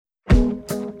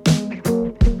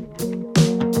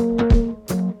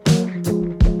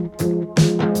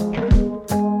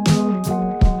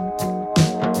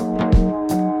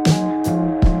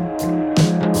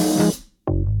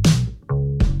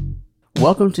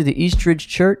Welcome to the Eastridge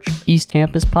Church East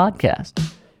Campus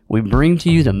podcast. We bring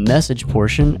to you the message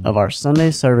portion of our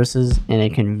Sunday services in a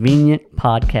convenient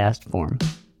podcast form.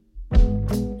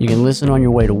 You can listen on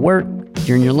your way to work,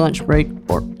 during your lunch break,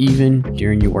 or even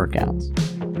during your workouts.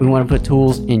 We want to put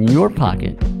tools in your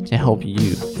pocket to help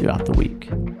you throughout the week.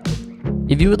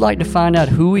 If you would like to find out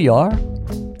who we are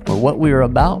or what we are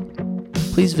about,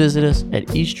 please visit us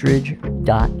at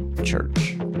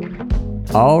eastridge.church.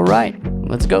 All right,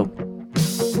 let's go.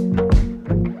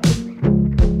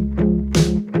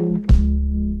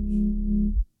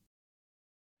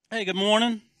 Hey, good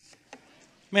morning.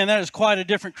 Man, that is quite a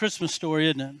different Christmas story,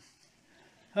 isn't it?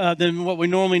 Than what we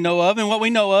normally know of. And what we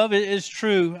know of is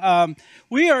true.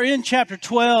 We are in chapter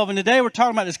 12, and today we're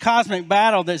talking about this cosmic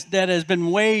battle that has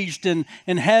been waged in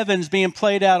heavens being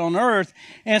played out on earth.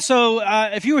 And so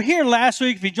if you were here last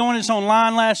week, if you joined us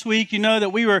online last week, you know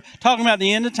that we were talking about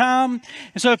the end of time.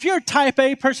 And so if you're a type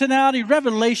A personality,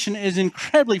 Revelation is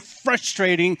incredibly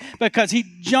frustrating because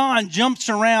John jumps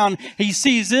around. He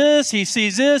sees this, he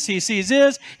sees this, he sees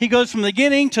this. He goes from the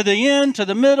beginning to the end, to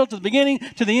the middle, to the beginning,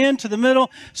 to the end, to the middle.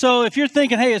 So if you're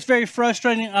thinking, hey, it's very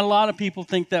frustrating, a lot of people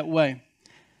think that way.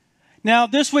 Now,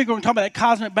 this week we're going to talk about that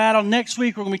cosmic battle. Next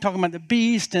week we're going to be talking about the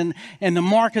beast and the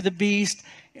mark of the beast.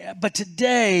 But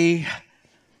today,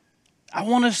 I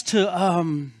want us to,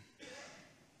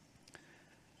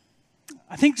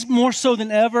 I think more so than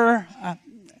ever,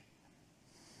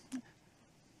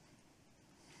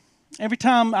 every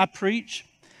time I preach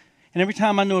and every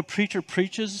time I know a preacher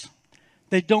preaches,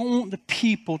 they don't want the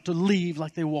people to leave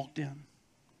like they walked in.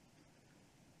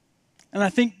 And I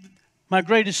think my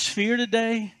greatest fear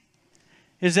today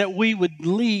is that we would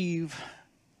leave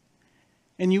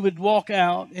and you would walk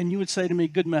out and you would say to me,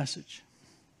 good message.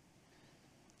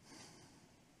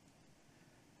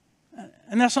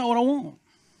 And that's not what I want.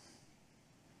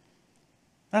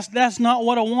 That's not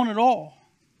what I want at all.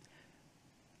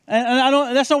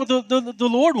 And that's not what the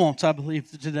Lord wants, I believe,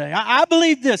 today. I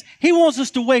believe this. He wants us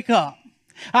to wake up.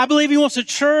 I believe He wants the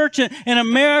church in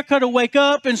America to wake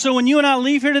up. And so when you and I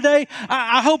leave here today,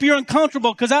 I hope you're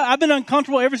uncomfortable, because I've been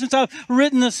uncomfortable ever since I've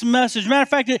written this message. Matter of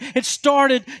fact, it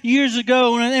started years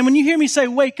ago. And when you hear me say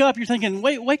wake up, you're thinking,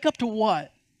 wake up to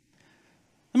what?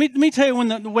 Let me tell you when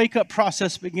the wake up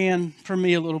process began for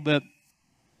me a little bit.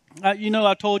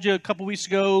 I told you a couple weeks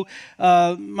ago,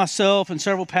 myself and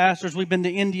several pastors, we've been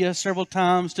to India several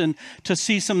times to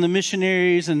see some of the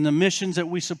missionaries and the missions that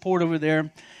we support over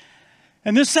there.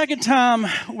 And this second time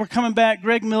we're coming back,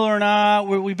 Greg Miller and I,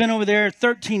 we've been over there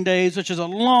 13 days, which is a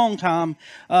long time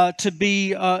to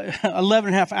be 11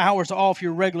 and a half hours off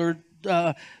your regular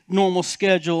normal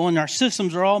schedule. And our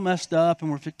systems are all messed up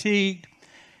and we're fatigued.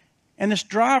 And this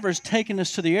driver is taking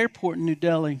us to the airport in New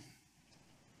Delhi.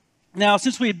 Now,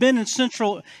 since we had been in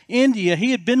central India,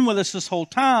 he had been with us this whole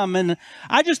time. And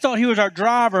I just thought he was our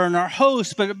driver and our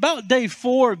host. But about day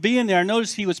 4 of being there, I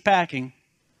noticed he was packing.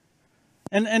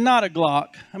 And not a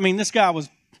Glock. I mean, this guy was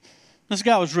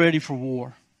ready for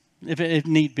war, if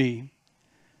need be.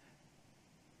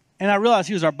 And I realized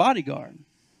he was our bodyguard.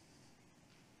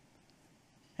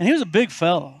 And he was a big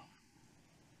fellow.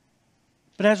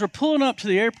 But as we're pulling up to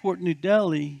the airport in New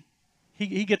Delhi,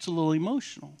 he gets a little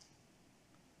emotional.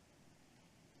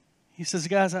 He says,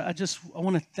 guys, I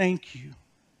want to thank you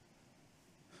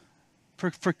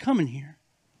for coming here.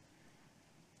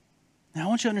 Now, I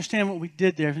want you to understand what we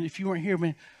did there. If you weren't here,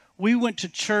 man, we went to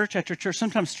church after church,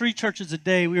 sometimes 3 churches a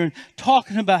day. We were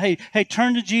talking about, hey,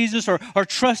 turn to Jesus or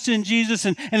trust in Jesus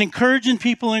and encouraging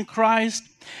people in Christ.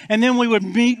 And then we would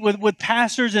meet with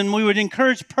pastors and we would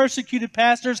encourage persecuted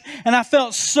pastors. And I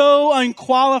felt so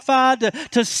unqualified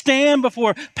to stand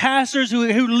before pastors who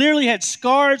literally had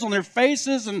scars on their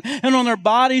faces and on their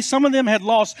bodies. Some of them had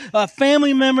lost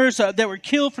family members that were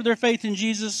killed for their faith in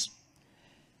Jesus.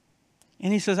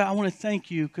 And he says, I want to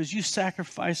thank you because you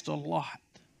sacrificed a lot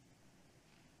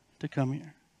to come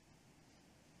here.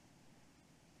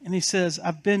 And he says,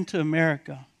 I've been to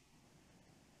America.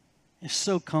 It's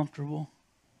so comfortable.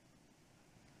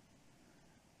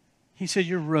 He said,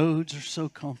 your roads are so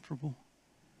comfortable.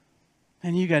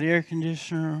 And you got air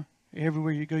conditioner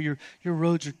everywhere you go. Your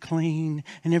roads are clean.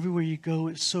 And everywhere you go,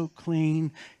 it's so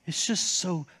clean. It's just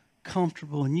so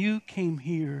comfortable. And you came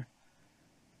here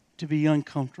to be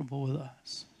uncomfortable with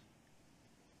us.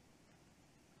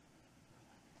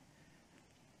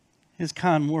 His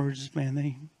kind words, man,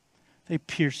 they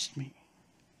pierced me.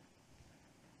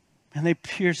 And they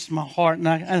pierced my heart.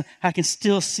 And I can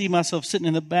still see myself sitting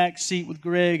in the back seat with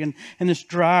Greg and this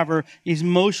driver, as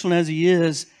emotional as he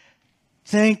is,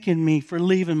 thanking me for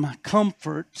leaving my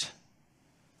comfort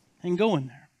and going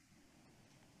there.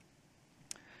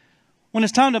 When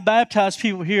it's time to baptize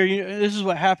people here, this is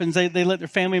what happens. They let their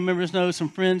family members know, some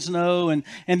friends know, and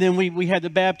then we had the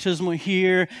baptism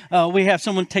here. We have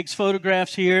someone takes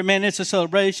photographs here. Man, it's a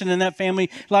celebration, and that family,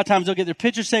 a lot of times they'll get their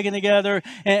pictures taken together,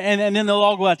 and then they'll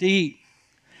all go out to eat.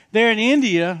 There in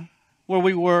India, where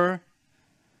we were,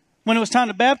 when it was time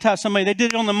to baptize somebody, they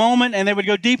did it on the moment, and they would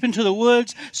go deep into the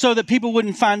woods so that people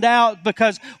wouldn't find out,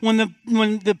 because when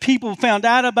the people found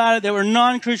out about it, they were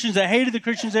non-Christians that hated the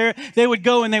Christians there, they would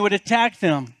go and they would attack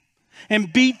them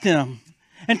and beat them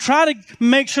and try to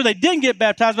make sure they didn't get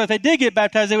baptized, but if they did get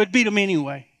baptized, they would beat them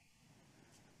anyway.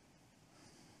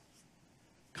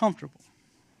 Comfortable.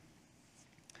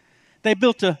 They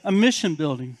built a mission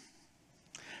building.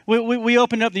 We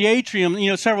opened up the atrium,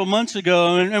 several months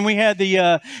ago, and we had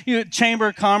the Chamber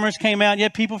of Commerce came out. You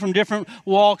had people from different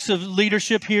walks of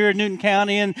leadership here in Newton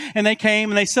County, and they came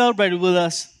and they celebrated with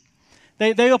us.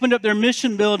 They opened up their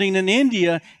mission building in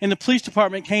India, and the police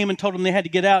department came and told them they had to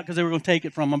get out because they were going to take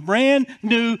it from them. A brand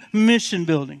new mission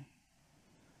building.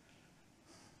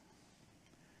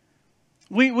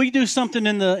 We do something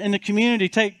in the community,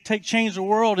 take change the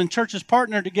world, and churches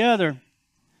partner together.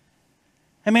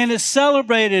 And man, it's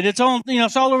celebrated. It's on,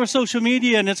 it's all over social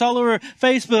media, and it's all over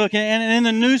Facebook and in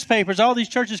the newspapers. All these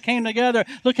churches came together.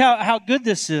 Look how good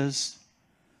this is.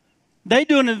 They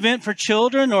do an event for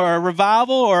children or a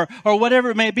revival or whatever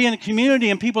it may be in the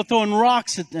community, and people throwing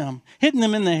rocks at them, hitting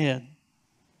them in the head.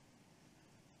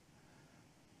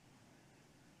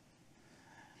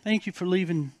 Thank you for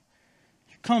leaving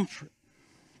your comfort.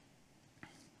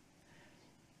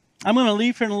 I'm going to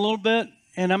leave here in a little bit.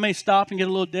 And I may stop and get a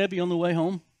little Debbie on the way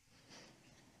home.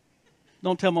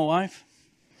 Don't tell my wife.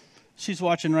 She's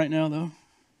watching right now, though.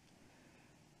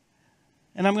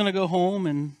 And I'm going to go home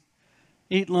and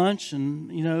eat lunch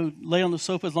and, lay on the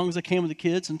sofa as long as I can with the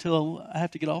kids until I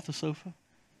have to get off the sofa.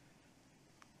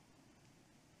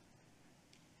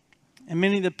 And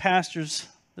many of the pastors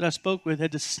that I spoke with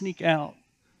had to sneak out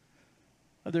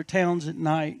of their towns at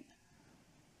night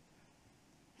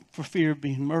for fear of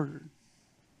being murdered.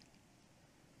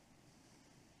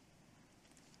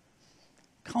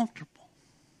 Comfortable.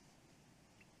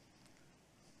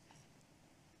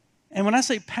 And when I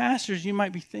say pastors, you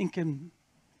might be thinking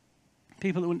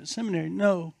people that went to seminary.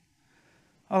 No.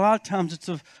 A lot of times it's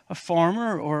a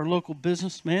farmer or a local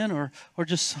businessman or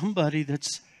just somebody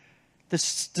that's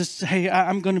hey,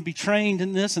 I'm going to be trained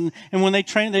in this. And when they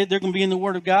train, they're going to be in the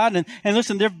Word of God. And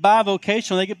listen, they're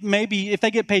bivocational. They get maybe, if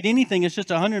they get paid anything, it's just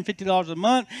 $150 a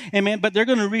month. But they're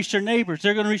going to reach their neighbors.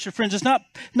 They're going to reach their friends. It's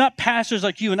not pastors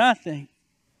like you and I think.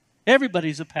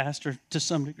 Everybody's a pastor to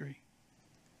some degree.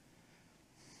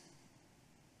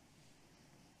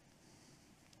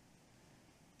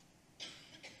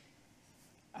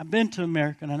 I've been to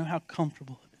America and I know how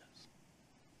comfortable it is.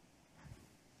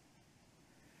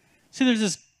 See, there's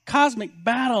this cosmic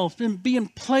battle. It's been being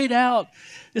played out.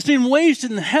 It's being waged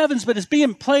in the heavens, but it's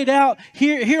being played out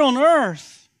here on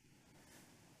earth.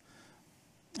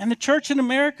 And the church in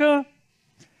America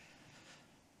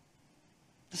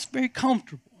is very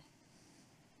comfortable.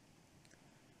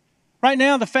 Right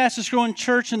now, the fastest growing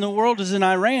church in the world is in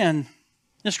Iran.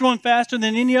 It's growing faster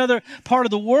than any other part of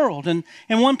the world. And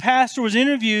one pastor was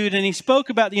interviewed, and he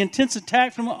spoke about the intense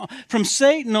attack from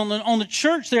Satan on the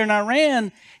church there in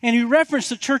Iran. And he referenced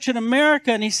the church in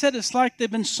America, and he said it's like they've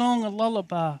been sung a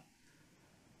lullaby.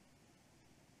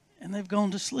 And they've gone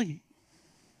to sleep.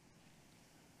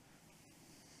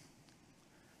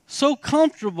 So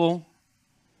comfortable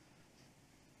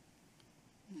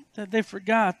that they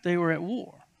forgot they were at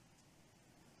war.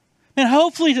 And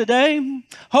hopefully today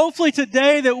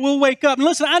that we'll wake up. And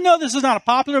listen, I know this is not a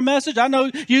popular message. I know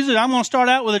usually I'm going to start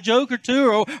out with a joke or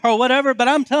two or whatever. But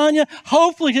I'm telling you,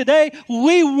 hopefully today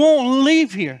we won't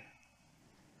leave here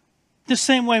the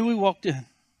same way we walked in.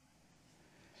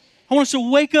 I want us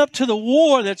to wake up to the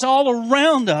war that's all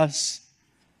around us.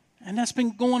 And that's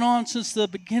been going on since the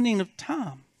beginning of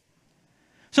time.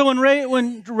 So when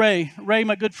Ray,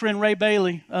 my good friend Ray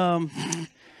Bailey,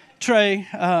 Trey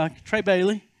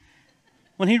Bailey,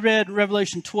 when he read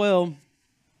Revelation 12,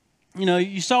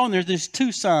 you saw in there, there's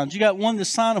two signs. You got one, the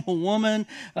sign of a woman.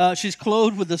 She's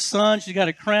clothed with the sun. She's got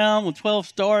a crown with 12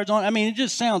 stars on it. I mean, it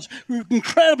just sounds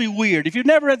incredibly weird. If you've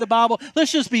never read the Bible,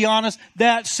 let's just be honest,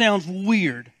 that sounds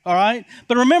weird, all right?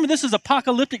 But remember, this is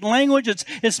apocalyptic language.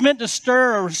 It's meant to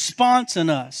stir a response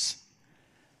in us.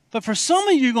 But for some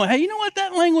of you, you're going, hey, you know what?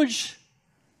 That language,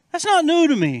 that's not new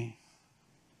to me.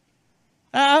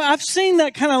 I've seen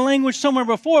that kind of language somewhere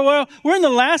before. Well, we're in the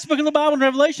last book of the Bible in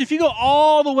Revelation. If you go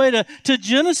all the way to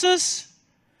Genesis,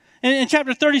 in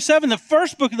chapter 37, the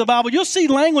first book of the Bible, you'll see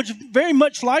language very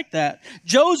much like that.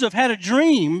 Joseph had a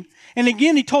dream, And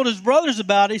again, he told his brothers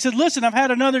about it. He said, listen, I've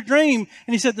had another dream.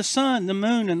 And he said, the sun, the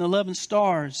moon, and the 11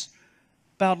 stars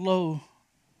bowed low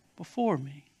before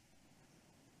me.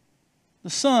 The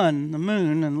sun, the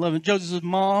moon, and 11. Joseph's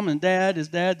mom and dad, his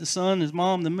dad, the sun, his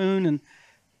mom, the moon, and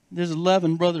there's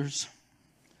 11 brothers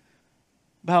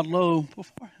bowed low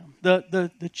before him.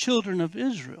 The children of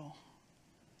Israel.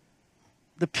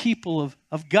 The people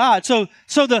of God. So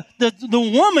the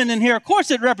woman in here, of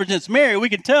course it represents Mary. We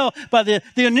can tell by the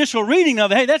initial reading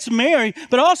of it, hey, that's Mary.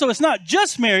 But also it's not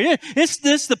just Mary.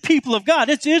 It's the people of God.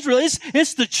 It's Israel.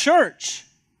 It's the church.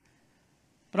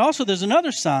 But also there's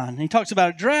another sign. He talks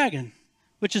about a dragon,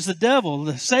 which is the devil,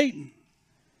 the Satan.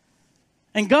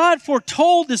 And God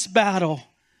foretold this battle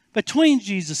between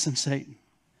Jesus and Satan.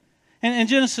 And in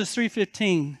Genesis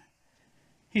 3:15,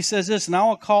 he says this, and I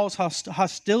will cause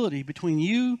hostility between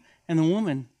you and the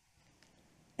woman,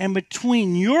 and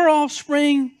between your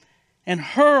offspring and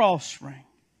her offspring.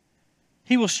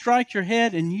 He will strike your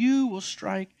head, and you will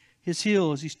strike his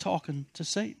heel, as he's talking to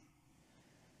Satan.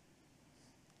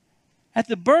 At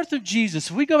the birth of Jesus,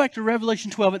 if we go back to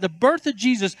Revelation 12, at the birth of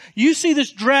Jesus, you see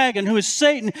this dragon who is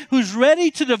Satan, who's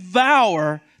ready to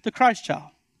devour the Christ child.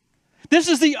 This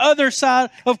is the other side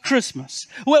of Christmas.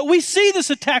 Well, we see this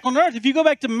attack on earth. If you go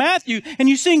back to Matthew and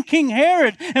you see King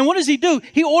Herod, and what does he do?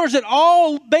 He orders that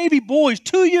all baby boys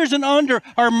 2 years and under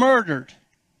are murdered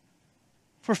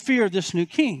for fear of this new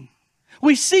king.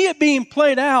 We see it being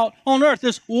played out on earth,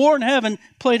 this war in heaven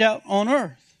played out on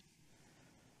earth.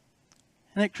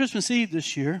 And at Christmas Eve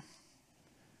this year,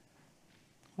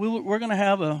 we're going to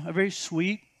have a very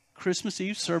sweet Christmas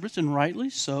Eve service, and rightly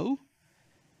so.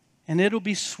 And it'll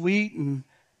be sweet and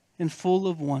full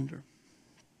of wonder.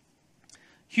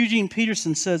 Eugene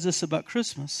Peterson says this about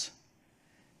Christmas.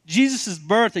 Jesus'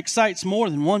 birth excites more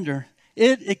than wonder.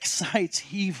 It excites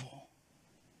evil.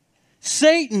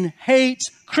 Satan hates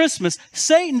Christmas.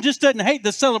 Satan just doesn't hate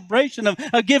the celebration of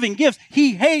giving gifts.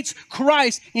 He hates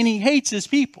Christ and he hates his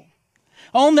people.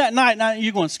 On that night, now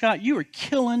you're going, Scott, you are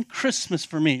killing Christmas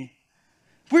for me.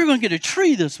 We're going to get a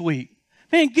tree this week.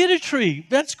 Man, get a tree.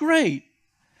 That's great.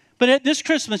 But at this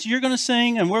Christmas, you're going to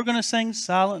sing, and we're going to sing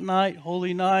Silent Night,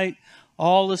 Holy Night,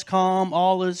 all is calm,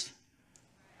 all is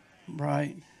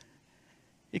bright.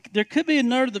 There could be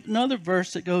another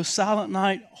verse that goes, Silent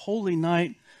Night, Holy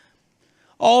Night,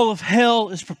 all of hell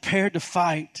is prepared to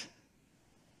fight.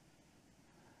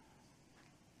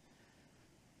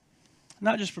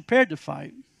 Not just prepared to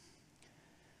fight.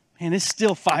 Man, it's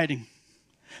still fighting.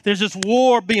 There's this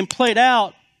war being played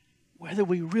out, whether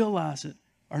we realize it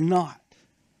or not.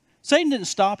 Satan didn't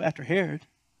stop after Herod.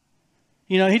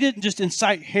 You know, he didn't just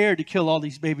incite Herod to kill all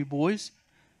these baby boys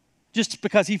just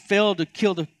because he failed to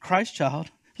kill the Christ child.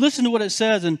 Listen to what it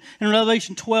says in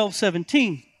Revelation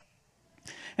 12:17.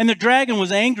 And the dragon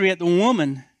was angry at the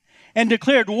woman and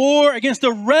declared war against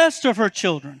the rest of her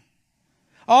children,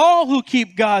 all who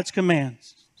keep God's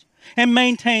commands and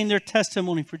maintain their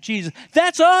testimony for Jesus.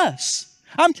 That's us.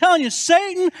 I'm telling you,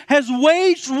 Satan has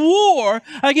waged war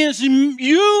against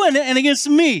you and against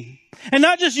me. And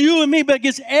not just you and me, but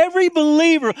against every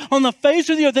believer on the face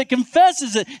of the earth that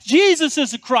confesses that Jesus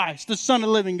is the Christ, the Son of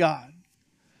the living God.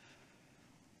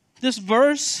 This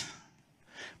verse,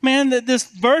 man, this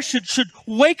verse should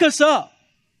wake us up.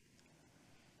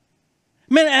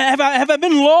 Man, have I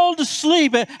been lulled to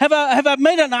sleep? Have I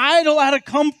made an idol out of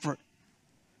comfort?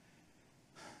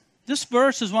 This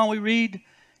verse is one we read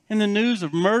in the news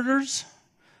of murders,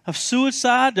 of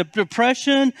suicide, of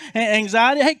depression, and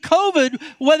anxiety. Hey, COVID,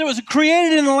 whether it was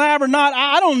created in the lab or not,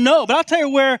 I don't know. But I'll tell you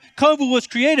where COVID was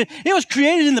created. It was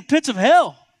created in the pits of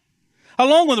hell,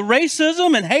 along with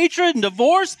racism and hatred and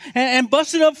divorce and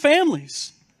busted up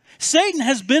families. Satan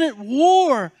has been at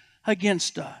war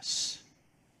against us.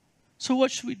 So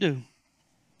what should we do?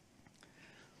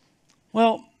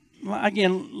 Well,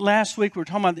 again, last week we were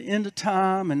talking about the end of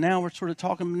time, and now we're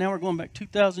going back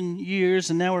 2,000 years,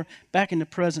 and now we're back in the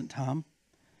present time.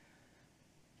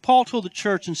 Paul told the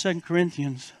church in 2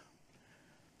 Corinthians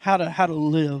how to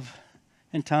live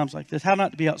in times like this, how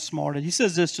not to be outsmarted. He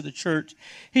says this to the church.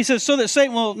 He says, so that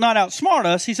Satan will not outsmart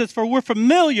us, he says, for we're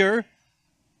familiar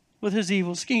with his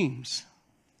evil schemes.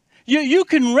 You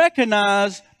can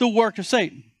recognize the work of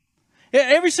Satan.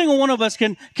 Every single one of us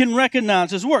can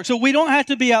recognize his work. So we don't have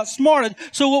to be outsmarted.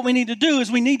 So what we need to do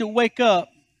is we need to wake up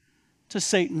to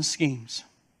Satan's schemes.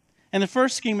 And the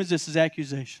first scheme is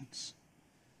accusations.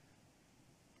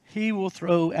 He will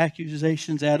throw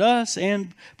accusations at us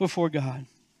and before God.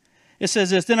 It says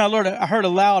this, then I heard a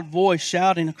loud voice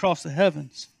shouting across the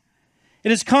heavens. It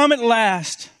has come at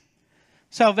last.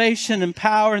 salvation and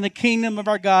power in the kingdom of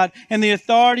our God and the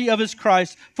authority of his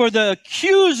Christ. For the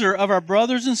accuser of our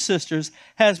brothers and sisters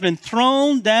has been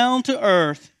thrown down to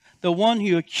earth, the one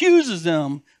who accuses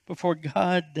them before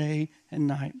God day and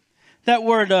night. That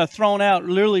word thrown out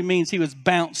literally means he was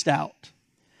bounced out.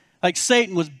 Like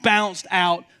Satan was bounced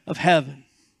out of heaven.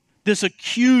 This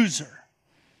accuser.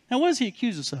 Now, what does he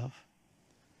accuse us of?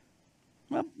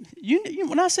 Well,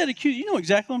 when I said accuse, you know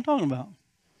exactly what I'm talking about.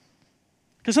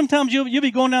 Because sometimes you'll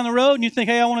be going down the road and you think,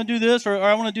 hey, I want to do this or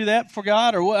I want to do that for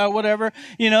God or whatever,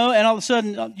 and all of a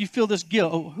sudden you feel this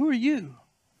guilt. Oh, who are you?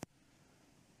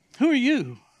 Who are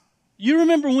you? You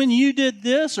remember when you did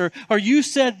this or you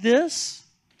said this?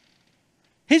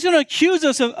 He's going to accuse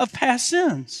us of past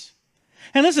sins.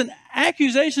 And listen,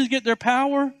 accusations get their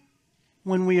power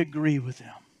when we agree with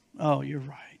them. Oh, you're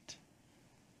right.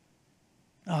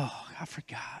 Oh, I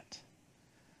forgot.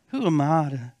 Who am I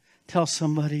to tell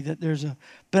somebody that there's a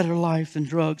better life than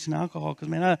drugs and alcohol? Because,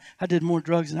 man, I did more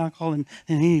drugs and alcohol than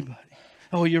anybody.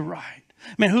 Oh, you're right.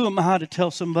 Man, who am I to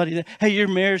tell somebody that, hey, your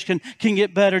marriage can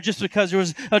get better just because there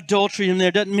was adultery in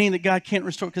there? Doesn't mean that God can't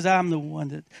restore, because I'm the one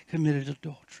that committed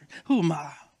adultery. Who am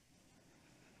I?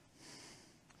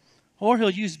 Or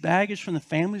he'll use baggage from the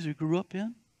families we grew up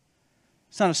in.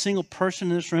 It's not a single person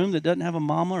in this room that doesn't have a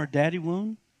mama or daddy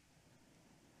wound.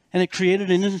 And it created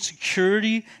an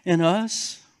insecurity in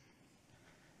us.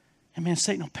 And man,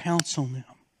 Satan will pounce on them.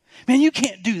 Man, you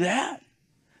can't do that.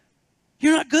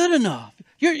 You're not good enough.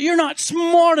 You're not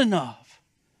smart enough.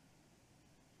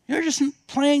 You're just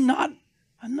plain not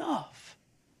enough.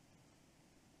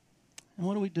 And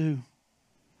what do?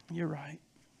 You're right.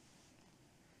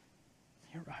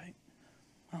 You're right.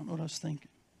 I don't know what I was thinking.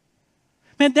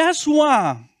 Man, that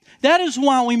is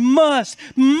why we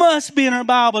must be in our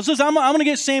Bibles. Listen, I'm going to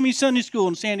get Sammy Sunday School.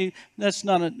 And Sandy, that's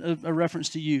not a reference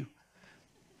to you.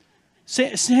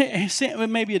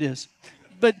 Maybe it is.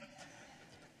 But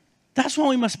that's why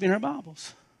we must be in our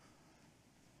Bibles.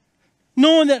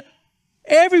 Knowing that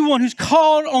everyone who's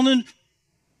called on the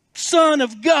Son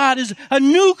of God is a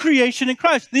new creation in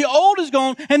Christ. The old is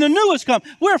gone and the new has come.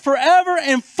 We're forever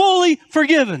and fully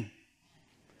forgiven.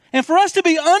 And for us to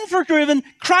be unforgiven,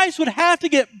 Christ would have to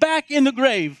get back in the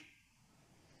grave.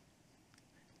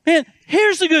 Man,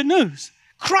 here's the good news.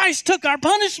 Christ took our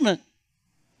punishment.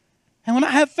 And when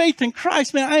I have faith in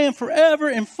Christ, man, I am forever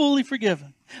and fully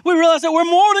forgiven. We realize that we're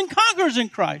more than conquerors in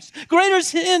Christ. Greater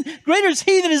is he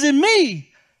that is in me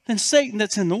than Satan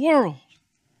that's in the world.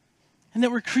 And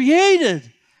that we're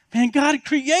created. Man, God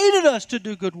created us to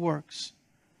do good works.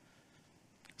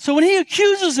 So when he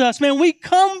accuses us, man, we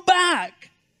come back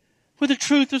with the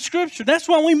truth of Scripture. That's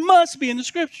why we must be in the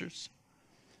Scriptures.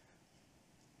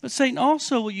 But Satan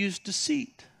also will use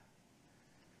deceit.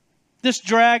 This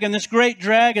dragon, this great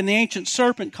dragon, the ancient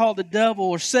serpent called the devil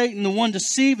or Satan, the one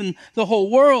deceiving the whole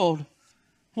world,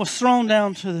 was thrown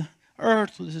down to the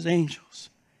earth with his angels.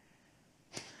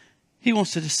 He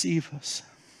wants to deceive us.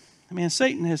 Man,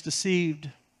 Satan has deceived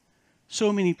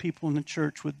so many people in the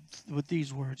church with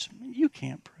these words. You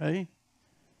can't pray.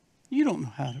 You don't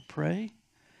know how to pray.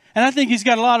 And I think he's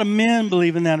got a lot of men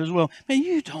believing that as well. Man,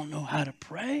 you don't know how to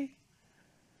pray.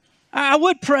 I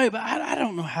would pray, but I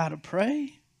don't know how to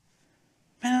pray.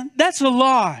 Man, that's a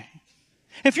lie.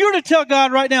 If you were to tell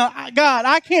God right now, God,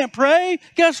 I can't pray,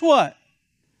 guess what?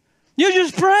 You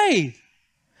just prayed.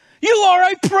 You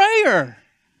are a prayer.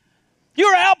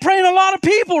 You're out praying a lot of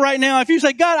people right now. If you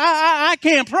say, God, I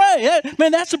can't pray.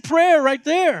 Man, that's a prayer right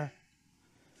there.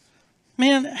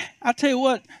 Man, I tell you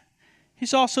what,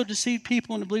 he's also deceived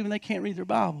people into believing they can't read their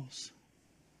Bibles.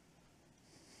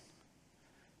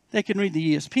 They can read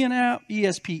the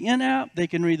ESPN app. They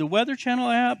can read the Weather Channel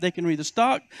app. They can read the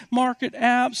stock market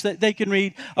apps. They can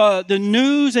read the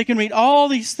news. They can read all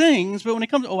these things. But when it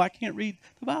comes to, I can't read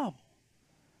the Bible.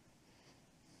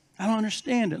 I don't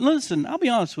understand it. Listen, I'll be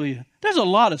honest with you. There's a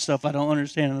lot of stuff I don't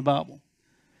understand in the Bible.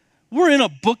 We're in a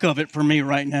book of it for me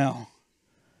right now.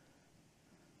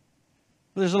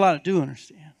 But there's a lot I do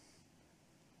understand.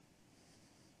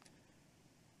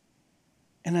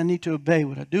 And I need to obey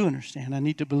what I do understand. I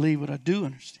need to believe what I do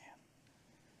understand.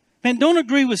 Man, don't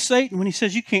agree with Satan when he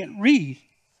says you can't read.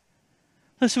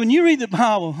 Listen, when you read the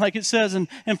Bible, like it says in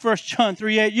 1 John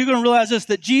 3:8, you're going to realize this,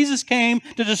 that Jesus came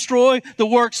to destroy the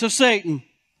works of Satan.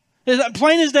 It's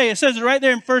plain as day. It says it right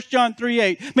there in 1 John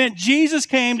 3:8. Man, Jesus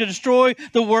came to destroy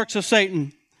the works of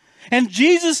Satan. And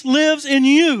Jesus lives in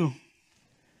you.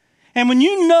 And when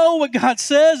you know what God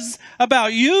says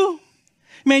about you,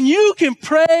 man, you can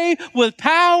pray with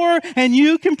power and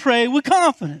you can pray with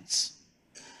confidence.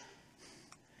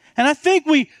 And I think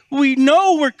we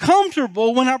know we're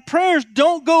comfortable when our prayers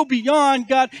don't go beyond,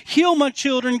 God, heal my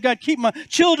children, God, keep my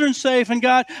children safe, and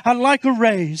God, I'd like a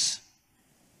raise.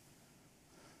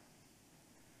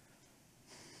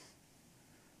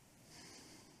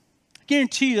 I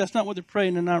guarantee you that's not what they're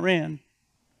praying in Iran.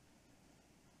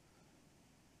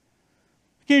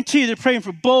 I guarantee you they're praying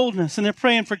for boldness, and they're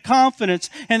praying for confidence,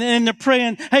 and they're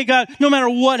praying, hey, God, no matter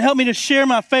what, help me to share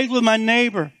my faith with my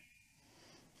neighbor.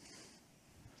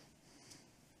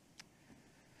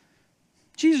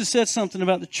 Jesus said something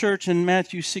about the church in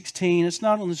Matthew 16. It's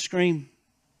not on the screen.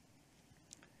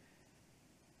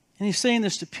 And he's saying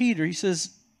this to Peter. He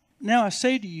says, now I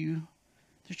say to you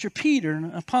that you're Peter,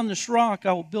 and upon this rock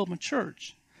I will build my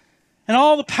church. And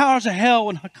all the powers of hell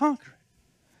will not conquer it.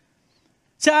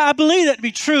 See, I believe that to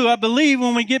be true. I believe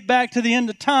when we get back to the end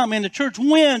of time and the church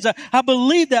wins, I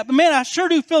believe that. But man, I sure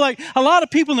do feel like a lot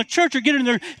of people in the church are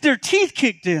getting their teeth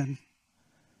kicked in.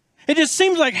 It just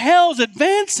seems like hell's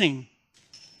advancing.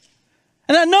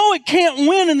 And I know it can't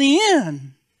win in the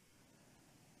end.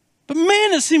 But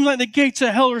man, it seems like the gates of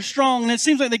hell are strong, and it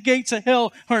seems like the gates of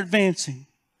hell are advancing.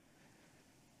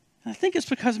 And I think it's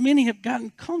because many have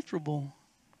gotten comfortable.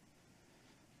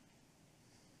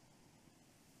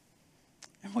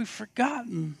 And we've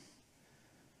forgotten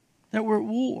that we're at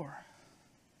war.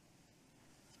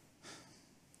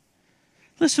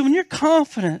 Listen, when you're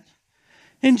confident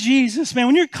in Jesus, man,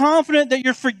 when you're confident that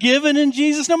you're forgiven in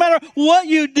Jesus, no matter what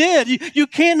you did, you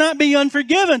cannot be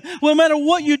unforgiven. Well, no matter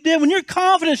what you did, when you're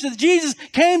confident that Jesus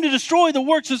came to destroy the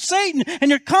works of Satan, and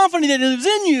you're confident that it lives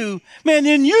in you, man,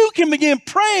 then you can begin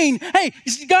praying, hey,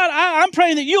 God, I'm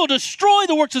praying that you'll destroy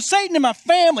the works of Satan in my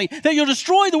family, that you'll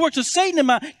destroy the works of Satan in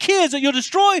my kids, that you'll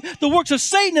destroy the works of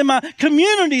Satan in my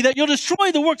community, that you'll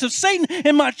destroy the works of Satan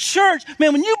in my church.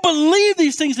 Man, when you believe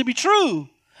these things to be true,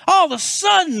 all of a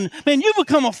sudden, man, you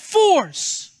become a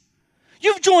force.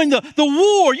 You've joined the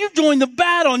war. You've joined the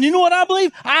battle. And you know what I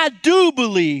believe? I do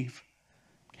believe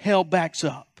hell backs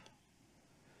up.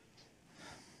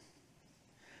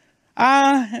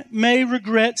 I may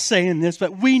regret saying this,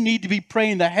 but we need to be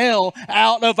praying the hell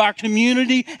out of our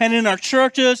community and in our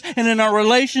churches and in our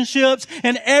relationships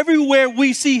and everywhere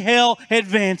we see hell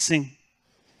advancing.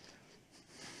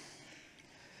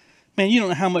 Man, you don't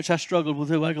know how much I struggled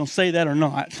with it. Am I going to say that or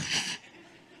not?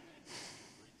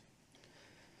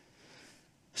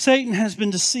 Satan has been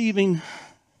deceiving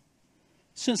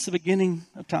since the beginning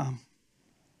of time.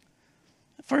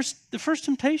 The first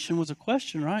temptation was a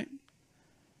question, right?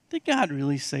 Did God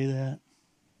really say that?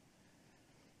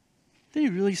 Did he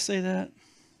really say that?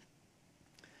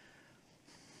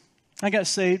 I got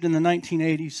saved in the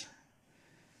 1980s,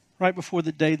 right before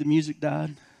the day the music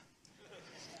died.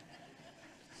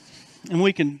 And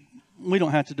we don't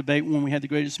have to debate when we had the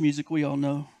greatest music, we all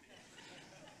know.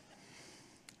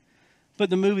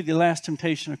 But the movie The Last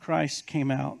Temptation of Christ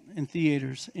came out in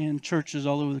theaters, and churches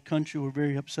all over the country were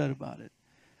very upset about it.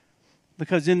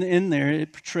 Because in there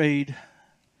it portrayed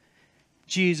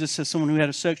Jesus as someone who had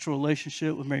a sexual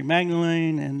relationship with Mary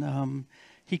Magdalene, and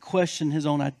he questioned his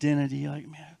own identity. Like,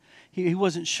 man, he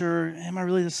wasn't sure, am I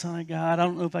really the Son of God? I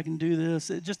don't know if I can do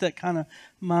this. Just that kind of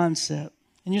mindset.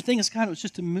 And you're thinking, God, it was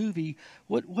just a movie.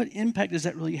 What impact does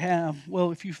that really have?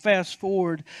 Well, if you fast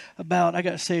forward I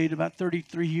got saved about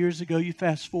 33 years ago. You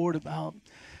fast forward about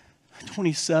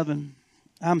 27.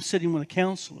 I'm sitting with a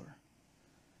counselor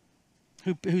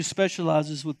who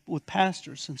specializes with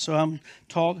pastors. And so I'm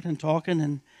talking,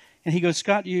 and he goes,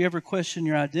 Scott, do you ever question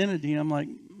your identity? And I'm like,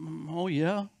 oh,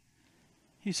 yeah.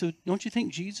 He said, don't you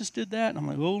think Jesus did that? And I'm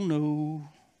like, oh, no.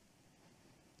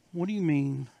 What do you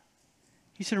mean?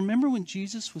 He said, remember when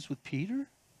Jesus was with Peter?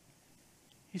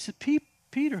 He said,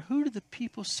 Peter, who do the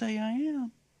people say I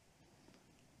am?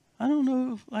 I don't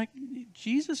know, like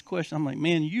Jesus question. I'm like,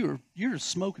 man, you're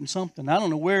smoking something. I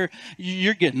don't know where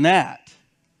you're getting that.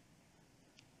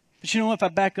 But you know what? If I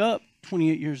back up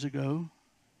 28 years ago,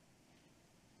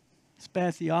 it's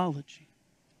bad theology.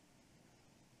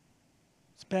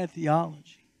 It's bad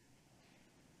theology.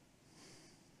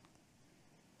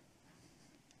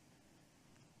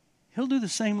 He'll do the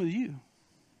same with you.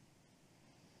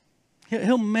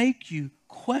 He'll make you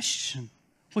question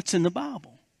what's in the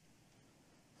Bible.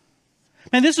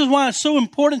 Man, this is why it's so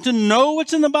important to know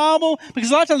what's in the Bible, because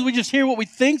a lot of times we just hear what we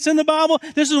think's in the Bible.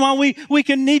 This is why we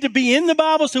need to be in the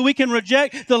Bible so we can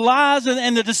reject the lies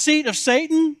and the deceit of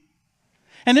Satan.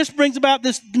 And this brings about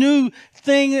this new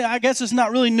thing. I guess it's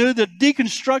not really new, the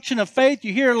deconstruction of faith.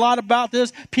 You hear a lot about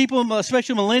this. People,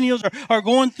 especially millennials, are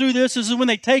going through this. This is when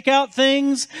they take out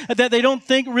things that they don't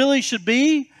think really should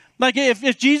be. Like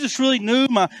if Jesus really knew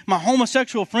my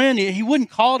homosexual friend, he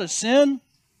wouldn't call it a sin.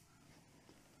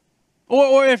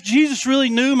 Or if Jesus really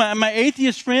knew my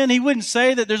atheist friend, he wouldn't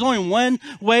say that there's only one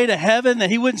way to heaven, that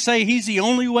he wouldn't say he's the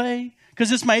only way, because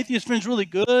this my atheist friend's really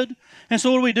good. And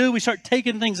so what do? We start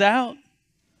taking things out.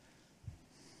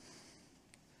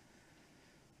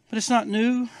 But it's not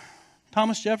new.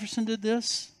 Thomas Jefferson did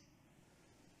this.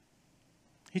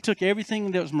 He took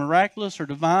everything that was miraculous or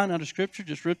divine out of Scripture,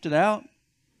 just ripped it out.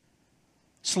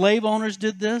 Slave owners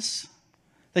did this.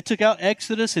 They took out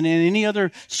Exodus and any other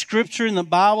scripture in the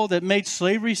Bible that made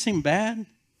slavery seem bad.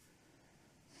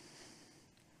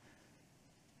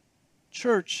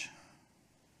 Church,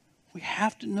 we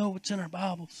have to know what's in our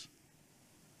Bibles.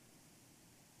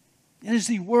 It is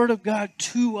the Word of God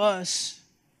to us.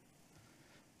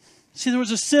 See, there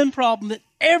was a sin problem that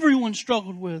everyone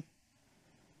struggled with.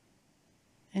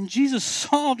 And Jesus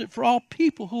solved it for all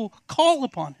people who will call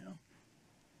upon Him.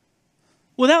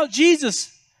 Without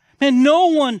Jesus, man, no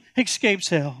one escapes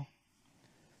hell.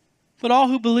 But all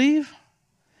who believe,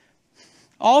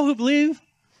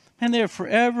 man, they are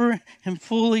forever and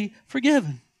fully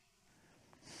forgiven.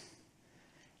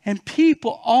 And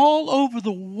people all over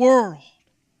the world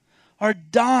are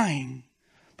dying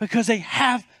because they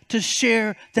have to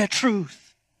share that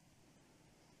truth.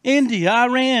 India,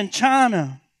 Iran,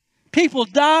 China, people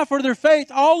die for their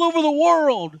faith all over the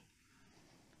world.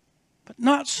 But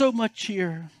not so much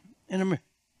here in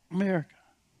America.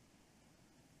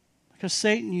 Because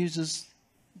Satan uses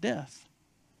death.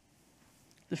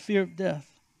 The fear of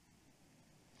death.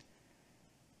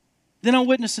 Then I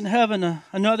witnessed in heaven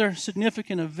another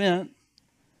significant event.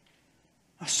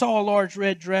 I saw a large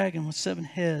red dragon with 7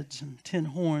 heads and 10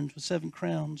 horns with 7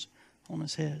 crowns on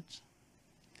his heads.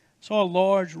 I saw a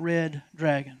large red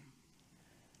dragon.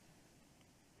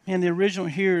 And the original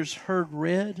hearers heard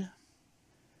red.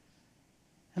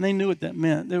 And they knew what that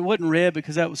meant. It wasn't red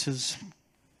because that was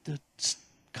the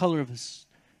color of his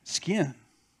skin.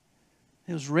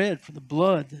 It was red for the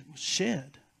blood that was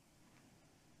shed.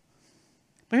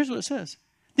 But here's what it says.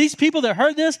 These people that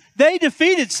heard this, they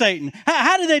defeated Satan.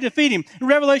 How did they defeat him? In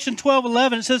Revelation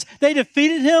 12:11, it says, they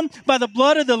defeated him by the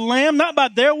blood of the Lamb, not by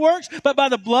their works, but by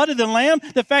the blood of the Lamb,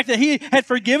 the fact that he had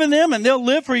forgiven them and they'll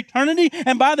live for eternity,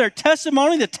 and by their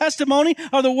testimony, the testimony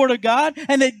of the Word of God.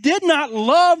 And they did not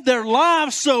love their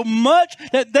lives so much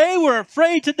that they were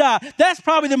afraid to die. That's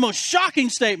probably the most shocking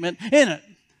statement in it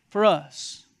for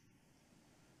us.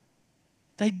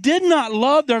 They did not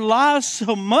love their lives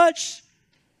so much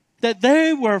that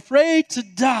they were afraid to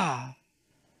die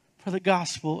for the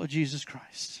gospel of Jesus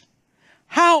Christ.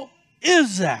 How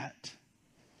is that?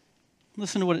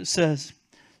 Listen to what it says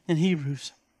in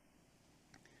Hebrews.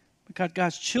 Because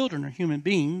God's children are human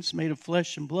beings made of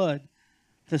flesh and blood,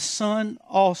 the Son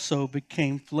also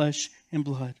became flesh and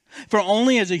blood. For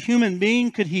only as a human being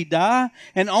could He die,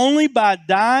 and only by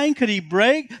dying could He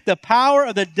break the power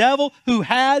of the devil who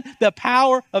had the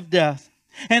power of death.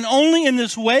 And only in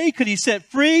this way could He set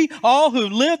free all who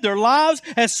lived their lives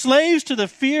as slaves to the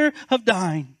fear of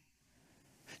dying.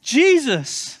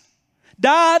 Jesus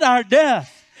died our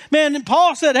death. Man, and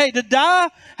Paul said, hey, to die,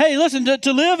 hey, listen,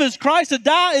 to live is Christ. To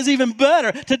die is even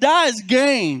better. To die is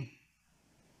gain.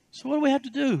 So what do we have to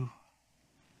do?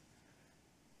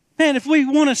 Man, if we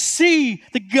want to see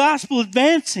the gospel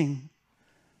advancing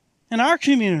in our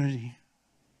community,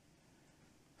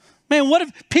 man, what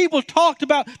if people talked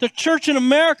about the church in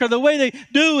America the way they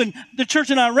do in the church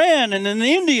in Iran and in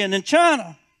India and in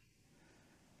China?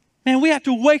 Man, we have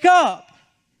to wake up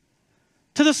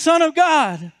to the Son of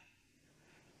God,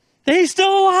 that He's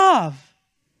still alive.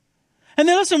 And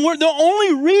then listen, the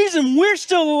only reason we're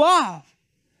still alive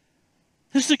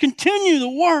is to continue the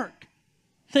work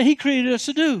that He created us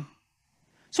to do.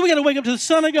 So we got to wake up to the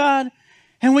Son of God,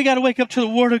 and we got to wake up to the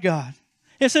Word of God.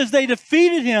 It says they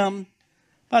defeated Him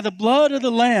by the blood of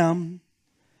the Lamb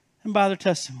and by their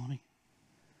testimony.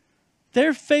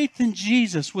 Their faith in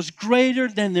Jesus was greater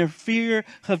than their fear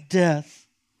of death.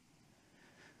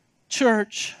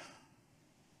 Church,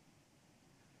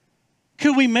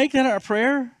 could we make that our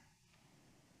prayer?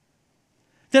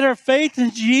 That our faith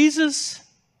in Jesus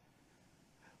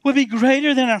would be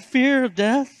greater than our fear of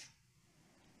death?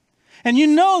 And you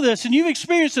know this, and you've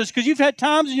experienced this because you've had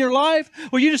times in your life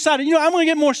where you decided, I'm going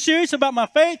to get more serious about my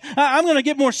faith. I'm going to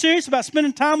get more serious about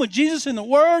spending time with Jesus in the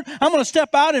Word. I'm going to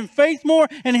step out in faith more.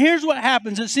 And here's what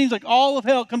happens. It seems like all of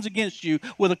hell comes against you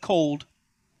with a cold.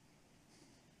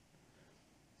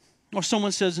 Or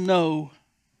someone says no.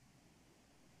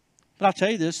 But I'll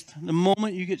tell you this, the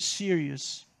moment you get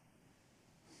serious,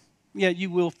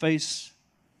 you will face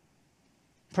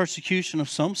persecution of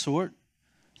some sort.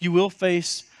 You will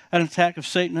face an attack of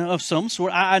Satan of some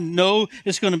sort. I know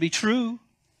it's going to be true.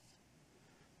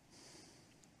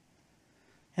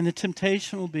 And the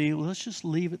temptation will be, well, let's just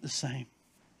leave it the same.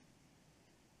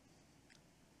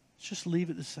 Let's just leave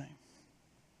it the same.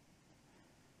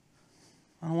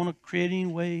 I don't want to create any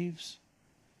waves.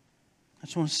 I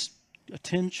just want to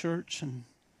attend church, and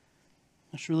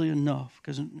that's really enough.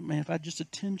 Because, man, if I just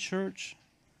attend church,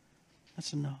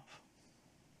 that's enough.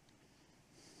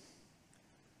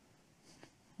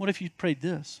 What if you prayed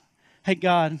this? Hey,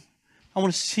 God, I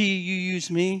want to see you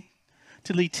use me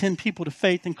to lead 10 people to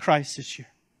faith in Christ this year.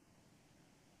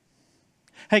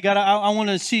 Hey, God, I want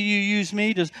to see you use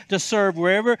me to serve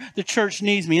wherever the church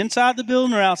needs me, inside the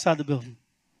building or outside the building.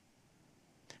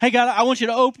 Hey, God, I want you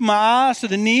to open my eyes to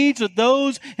the needs of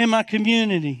those in my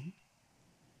community.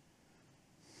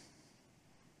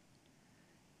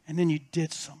 And then you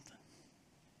did something.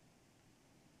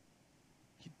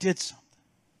 You did something.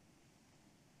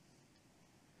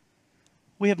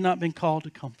 We have not been called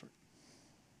to comfort.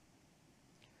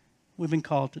 We've been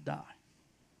called to die.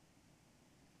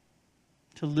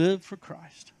 To live for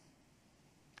Christ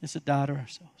is to die to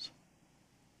ourselves.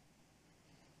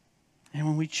 And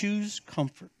when we choose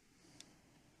comfort,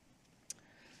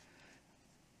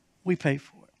 we pay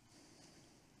for it.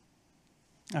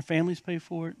 Our families pay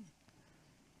for it.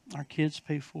 Our kids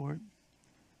pay for it.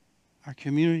 Our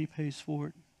community pays for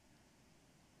it.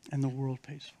 And the world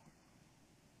pays for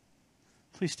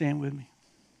it. Please stand with me.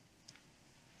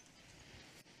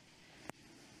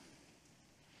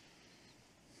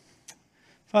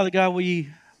 Father God, we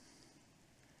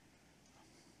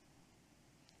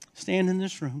stand in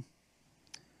this room.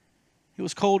 It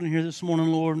was cold in here this morning,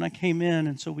 Lord, and I came in,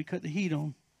 and so we cut the heat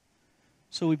on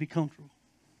so we'd be comfortable.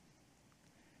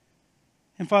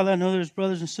 And Father, I know there's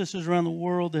brothers and sisters around the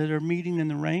world that are meeting in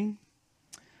the rain,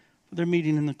 or they're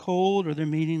meeting in the cold, or they're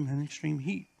meeting in extreme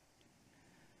heat.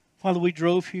 Father, we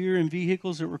drove here in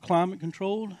vehicles that were climate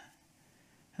controlled,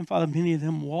 and Father, many of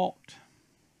them walked.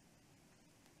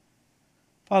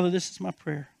 Father, this is my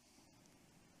prayer,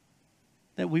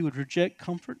 that we would reject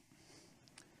comfort,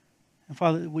 and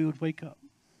Father, that we would wake up.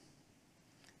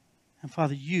 And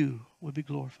Father, you would be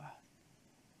glorified.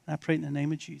 And I pray in the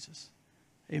name of Jesus.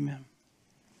 Amen.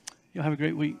 You'll have a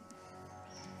great week.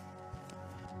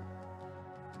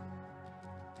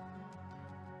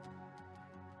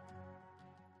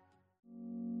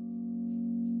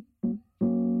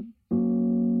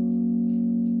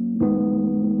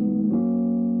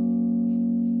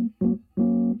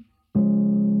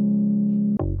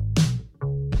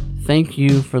 Thank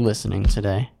you for listening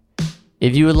today.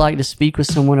 If you would like to speak with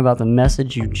someone about the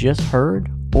message you just heard,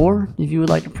 or if you would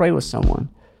like to pray with someone,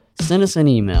 send us an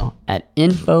email at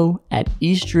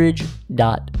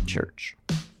info@eastridge.church.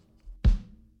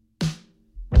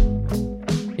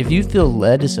 If you feel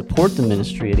led to support the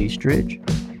ministry at Eastridge,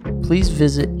 please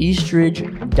visit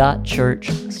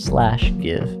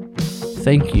eastridge.church/give.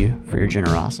 Thank you for your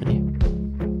generosity.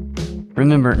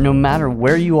 Remember, no matter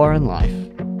where you are in life,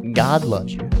 God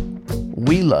loves you.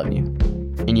 We love you,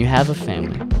 and you have a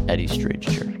family at Eastridge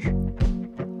Church.